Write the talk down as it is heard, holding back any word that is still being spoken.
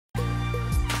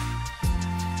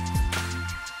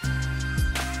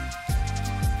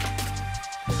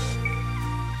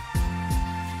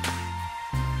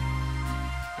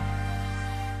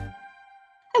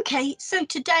Okay, so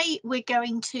today we're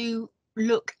going to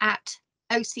look at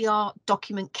OCR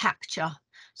document capture.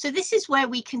 So this is where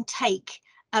we can take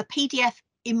a PDF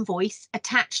invoice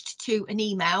attached to an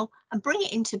email and bring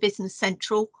it into Business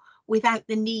Central without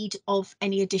the need of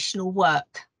any additional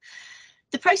work.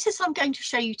 The process I'm going to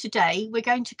show you today, we're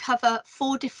going to cover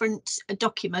 4 different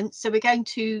documents. So we're going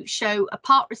to show a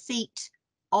part receipt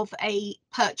of a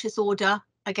purchase order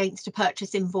against a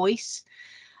purchase invoice,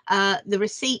 the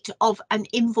receipt of an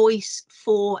invoice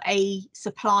for a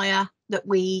supplier that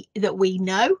we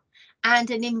know, and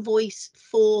an invoice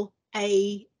for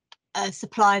a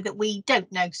supplier that we don't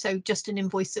know, so just an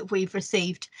invoice that we've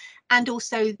received, and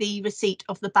also the receipt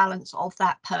of the balance of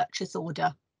that purchase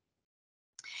order.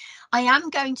 I am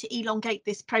going to elongate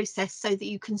this process so that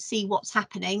you can see what's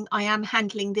happening. I am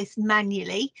handling this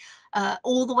manually.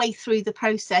 All the way through the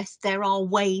process, there are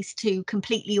ways to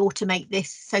completely automate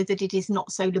this so that it is not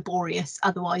so laborious.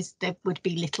 Otherwise, there would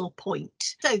be little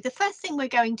point. So the first thing we're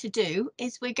going to do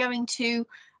is we're going to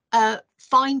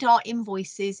find our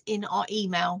invoices in our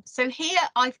email. So here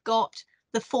I've got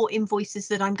the 4 invoices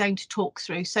that I'm going to talk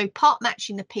through. So part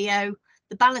matching the PO,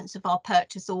 the balance of our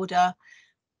purchase order,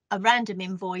 a random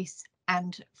invoice,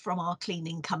 and from our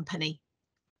cleaning company.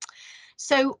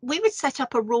 So we would set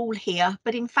up a rule here,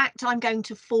 but in fact, I'm going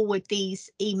to forward these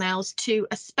emails to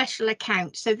a special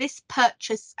account. So this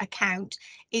purchase account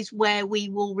is where we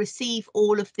will receive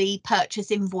all of the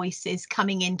purchase invoices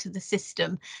coming into the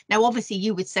system. Now, obviously,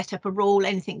 you would set up a rule.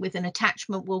 Anything with an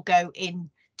attachment will go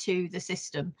into the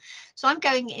system. So I'm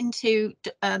going into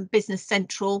Business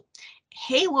Central.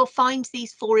 Here we'll find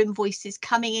these 4 invoices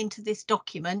coming into this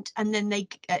document, and then they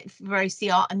for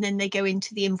OCR, and then they go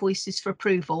into the invoices for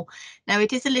approval. Now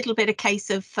it is a little bit a case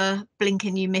of blink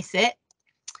and you miss it.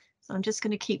 So I'm just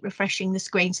going to keep refreshing the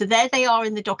screen. So there they are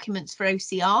in the documents for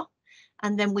OCR,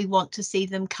 and then we want to see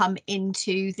them come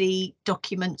into the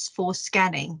documents for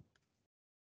scanning.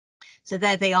 So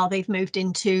there they are, they've moved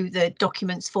into the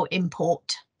documents for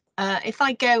import. If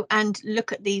I go and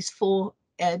look at these 4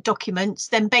 documents,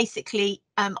 then basically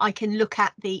I can look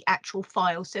at the actual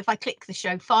file. So if I click the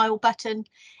show file button,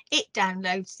 it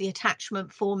downloads the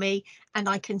attachment for me, and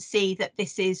I can see that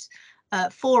this is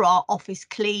for our office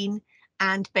clean,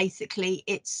 and basically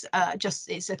it's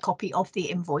a copy of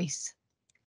the invoice.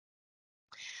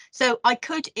 So I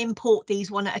could import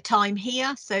these one at a time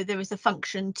here. So there is a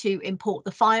function to import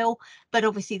the file, but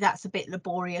obviously that's a bit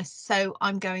laborious. So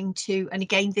I'm going to, and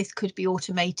again, this could be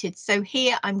automated. So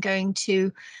here I'm going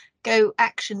to go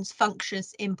actions,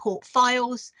 functions, import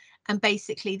files, and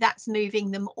basically that's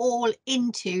moving them all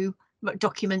into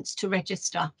documents to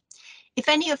register. If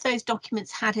any of those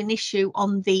documents had an issue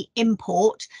on the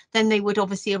import, then they would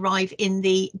obviously arrive in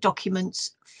the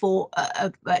documents for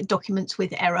documents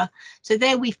with error. So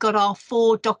there we've got our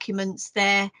 4 documents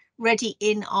there ready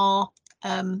in our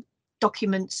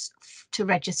documents to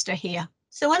register here.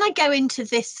 So when I go into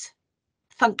this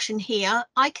function here,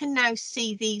 I can now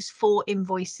see these 4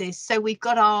 invoices. So we've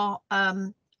got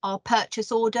our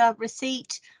purchase order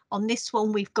receipt. On this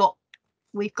one, we've got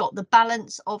the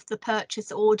balance of the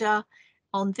purchase order.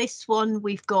 On this one,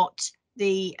 we've got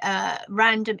the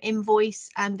random invoice,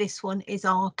 and this one is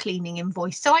our cleaning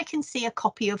invoice. So I can see a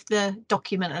copy of the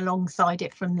document alongside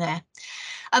it from there.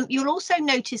 You'll also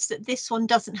notice that this one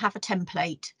doesn't have a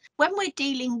template. When we're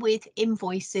dealing with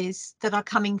invoices that are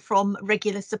coming from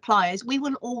regular suppliers, we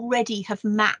will already have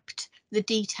mapped the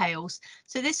details.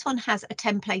 So this one has a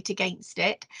template against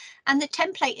it, and the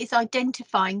template is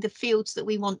identifying the fields that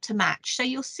we want to match. So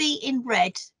you'll see in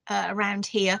red around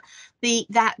here the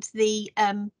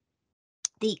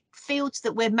fields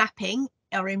that we're mapping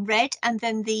are in red, and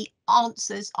then the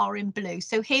answers are in blue.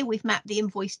 So here we've mapped the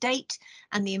invoice date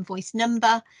and the invoice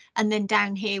number, and then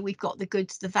down here we've got the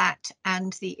goods, the VAT,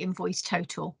 and the invoice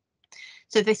total.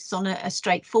 So this is on a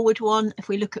straightforward one. If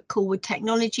we look at Coolwood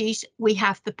Technologies, we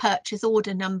have the purchase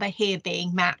order number here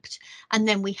being mapped, and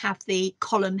then we have the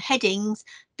column headings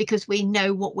because we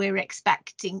know what we're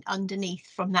expecting underneath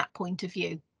from that point of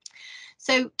view.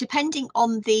 So depending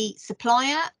on the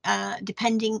supplier,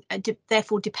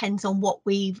 therefore depends on what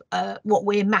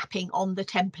we're mapping on the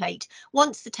template.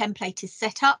 Once the template is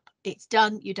set up, it's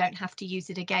done. You don't have to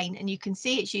use it again, and you can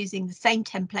see it's using the same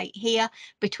template here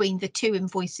between the 2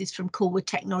 invoices from Coolwood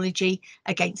Technology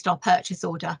against our purchase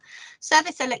order.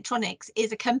 Service Electronics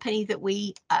is a company that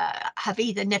we have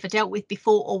either never dealt with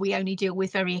before, or we only deal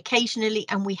with very occasionally,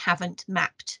 and we haven't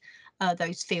mapped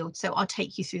those fields. So I'll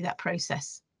take you through that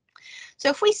process. So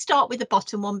if we start with the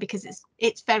bottom one, because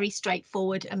it's very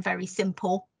straightforward and very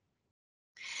simple.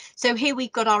 So here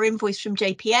we've got our invoice from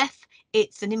JPF.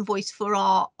 it's an invoice for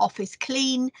our office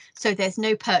clean, so there's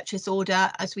no purchase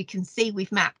order. As we can see,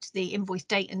 we've mapped the invoice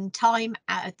date and time,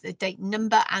 the date and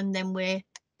number, and then we're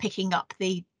picking up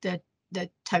the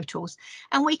totals,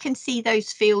 and we can see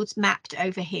those fields mapped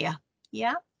over here.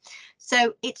 Yeah.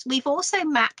 So we've also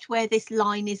mapped where this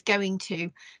line is going to.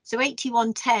 So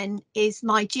 8110 is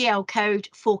my GL code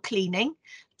for cleaning.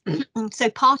 So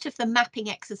part of the mapping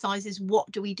exercise is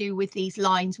what do we do with these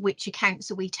lines? Which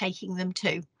accounts are we taking them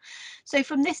to? So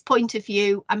from this point of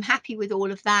view, I'm happy with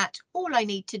all of that. All I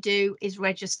need to do is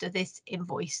register this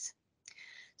invoice.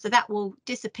 So that will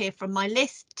disappear from my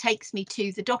list, takes me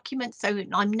to the document. So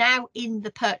I'm now in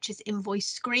the purchase invoice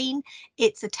screen.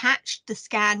 It's attached, the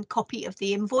scanned copy of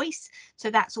the invoice.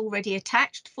 So that's already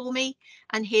attached for me.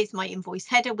 And here's my invoice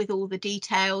header with all the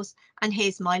details. And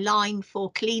here's my line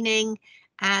for cleaning.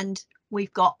 And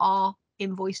we've got our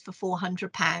invoice for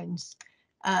 £400,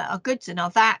 our goods and our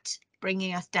VAT,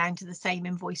 bringing us down to the same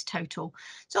invoice total.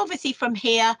 So obviously from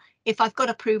here, if I've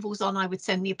got approvals on, I would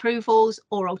send the approvals,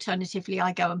 or alternatively,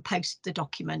 I go and post the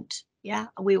document. Yeah,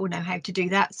 we all know how to do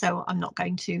that, so I'm not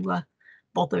going to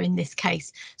bother in this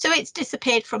case. So it's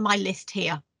disappeared from my list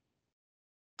here.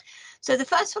 So the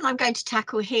first one I'm going to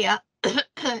tackle here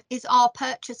is our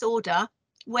purchase order,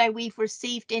 where we've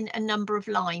received in a number of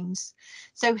lines.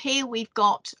 So here we've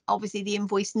got obviously the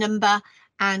invoice number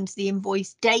and the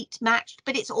invoice date matched,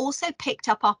 but it's also picked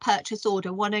up our purchase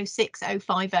order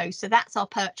 106050. So that's our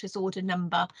purchase order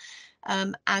number.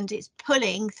 And it's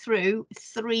pulling through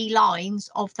 3 lines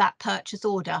of that purchase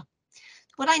order.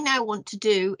 What I now want to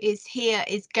do is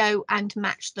go and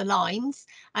match the lines,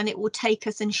 and it will take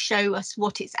us and show us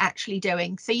what it's actually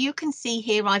doing. So you can see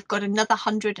here I've got another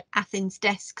 100 Athens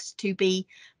desks to be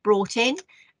brought in,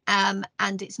 and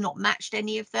it's not matched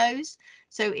any of those.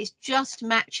 So it's just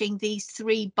matching these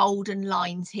 3 bolden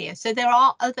lines here. So there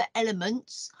are other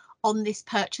elements on this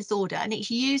purchase order, and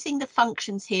it's using the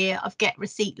functions here of get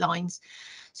receipt lines.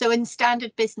 So in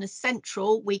Standard Business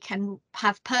Central, we can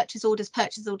have purchase orders,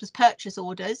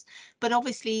 but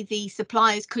obviously the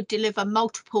suppliers could deliver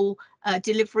multiple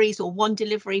deliveries or one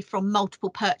delivery from multiple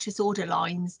purchase order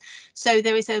lines. So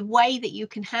there is a way that you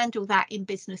can handle that in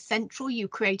Business Central. You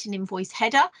create an invoice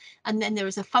header, and then there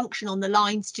is a function on the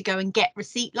lines to go and get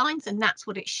receipt lines, and that's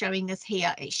what it's showing us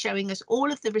here. It's showing us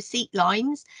all of the receipt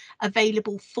lines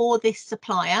available for this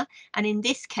supplier, and in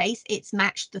this case it's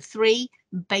matched the 3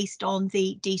 based on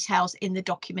the details in the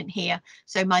document here.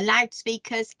 So my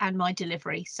loudspeakers and my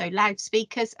delivery. So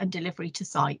loudspeakers and delivery to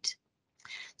site.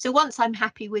 So once I'm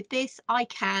happy with this, I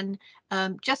can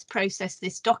just process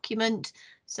this document.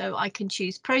 So I can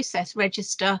choose process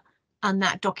register, and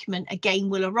that document again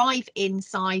will arrive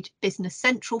inside Business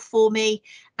Central for me,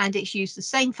 and it's used the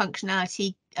same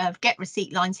functionality of get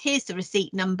receipt lines. Here's the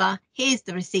receipt number, here's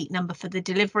the receipt number for the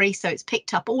delivery. So it's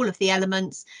picked up all of the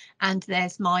elements, and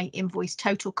there's my invoice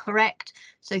total correct.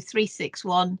 So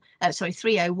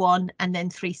 301 and then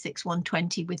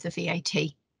 36120 with the VAT.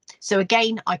 So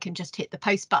again, I can just hit the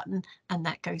post button and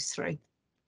that goes through.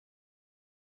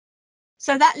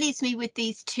 So that leaves me with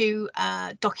these 2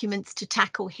 documents to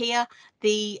tackle here.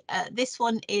 This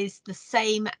one is the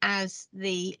same as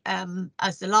the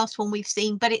last one we've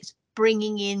seen, but it's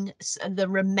bringing in the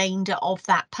remainder of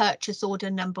that purchase order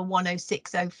number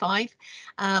 10605.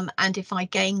 And if I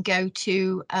again go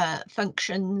to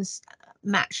functions,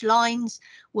 match lines,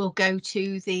 we'll go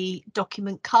to the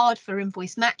document card for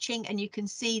invoice matching, and you can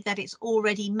see that it's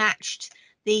already matched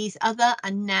these other,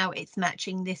 and now it's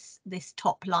matching this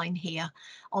top line here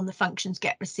on the functions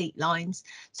get receipt lines.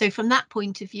 So from that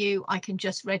point of view, I can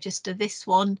just register this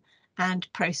one and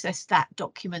process that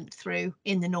document through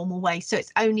in the normal way. So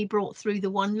it's only brought through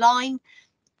the 1 line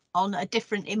on a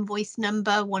different invoice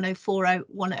number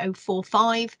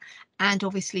 104045, and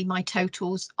obviously my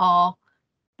totals are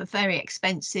the very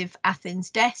expensive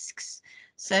Athens desks,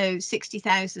 so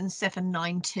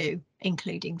 60,792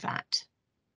 including VAT.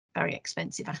 Very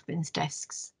expensive Athens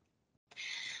desks.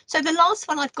 So the last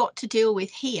one I've got to deal with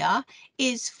here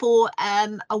is for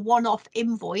a one-off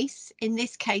invoice, in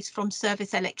this case from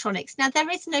Service Electronics. Now there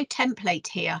is no template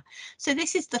here, so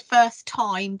this is the first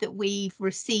time that we've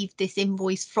received this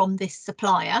invoice from this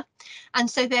supplier, and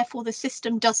so therefore the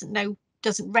system doesn't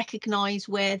recognise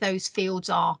where those fields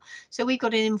are. So we've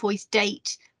got an invoice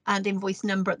date and invoice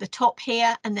number at the top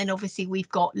here, and then obviously we've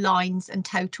got lines and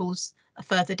totals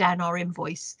further down our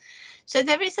invoice. So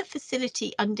there is a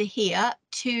facility under here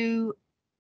to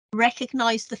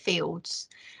recognise the fields,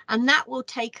 and that will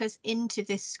take us into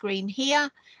this screen here,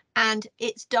 and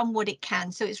it's done what it can.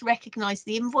 So it's recognised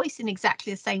the invoice in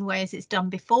exactly the same way as it's done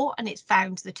before, and it's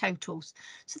found the totals.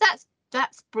 So that's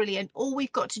That's brilliant. All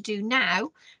we've got to do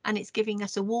now, and it's giving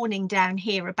us a warning down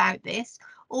here about this,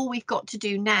 all we've got to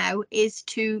do now is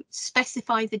to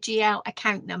specify the GL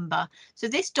account number. So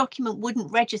this document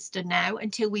wouldn't register now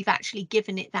until we've actually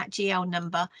given it that GL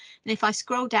number. And if I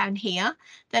scroll down here,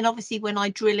 then obviously when I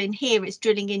drill in here, it's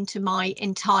drilling into my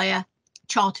entire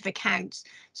chart of accounts.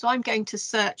 So I'm going to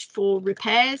search for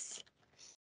repairs,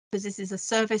 because this is a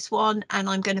service one, and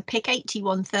I'm going to pick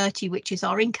 8130, which is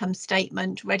our income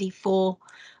statement ready for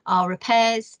our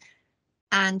repairs,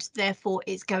 and therefore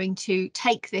it's going to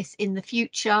take this in the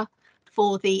future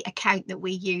for the account that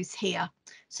we use here.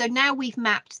 So now we've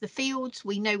mapped the fields,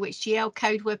 we know which GL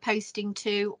code we're posting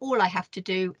to. All I have to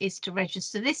do is to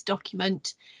register this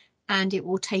document and it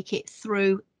will take it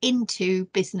through into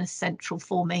Business Central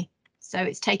for me. So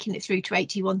it's taking it through to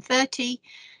 8130.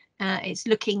 It's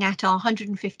looking at our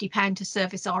 £150 to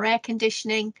service our air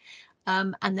conditioning.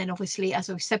 And then obviously, as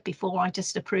I've said before, I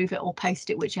just approve it or post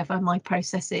it, whichever my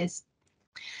process is.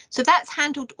 So that's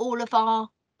handled all of our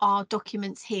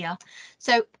documents here.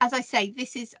 So as I say,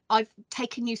 I've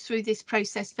taken you through this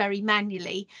process very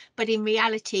manually, but in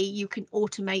reality, you can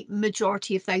automate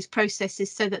majority of those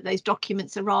processes so that those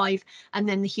documents arrive and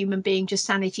then the human being just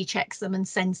sanity checks them and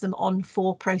sends them on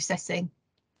for processing.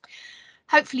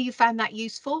 Hopefully you found that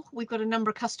useful. We've got a number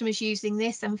of customers using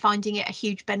this and finding it a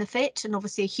huge benefit, and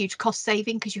obviously a huge cost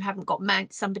saving because you haven't got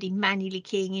somebody manually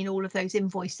keying in all of those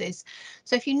invoices.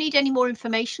 So if you need any more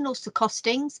information or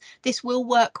costings, this will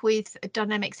work with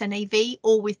Dynamics NAV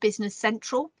or with Business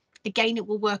Central. Again, it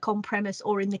will work on premise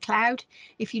or in the cloud.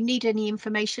 If you need any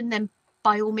information, then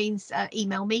by all means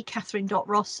email me,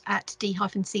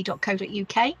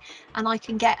 catherine.ross@d-c.co.uk, and I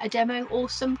can get a demo or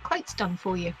some quotes done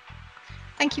for you.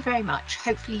 Thank you very much.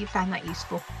 Hopefully you found that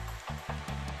useful.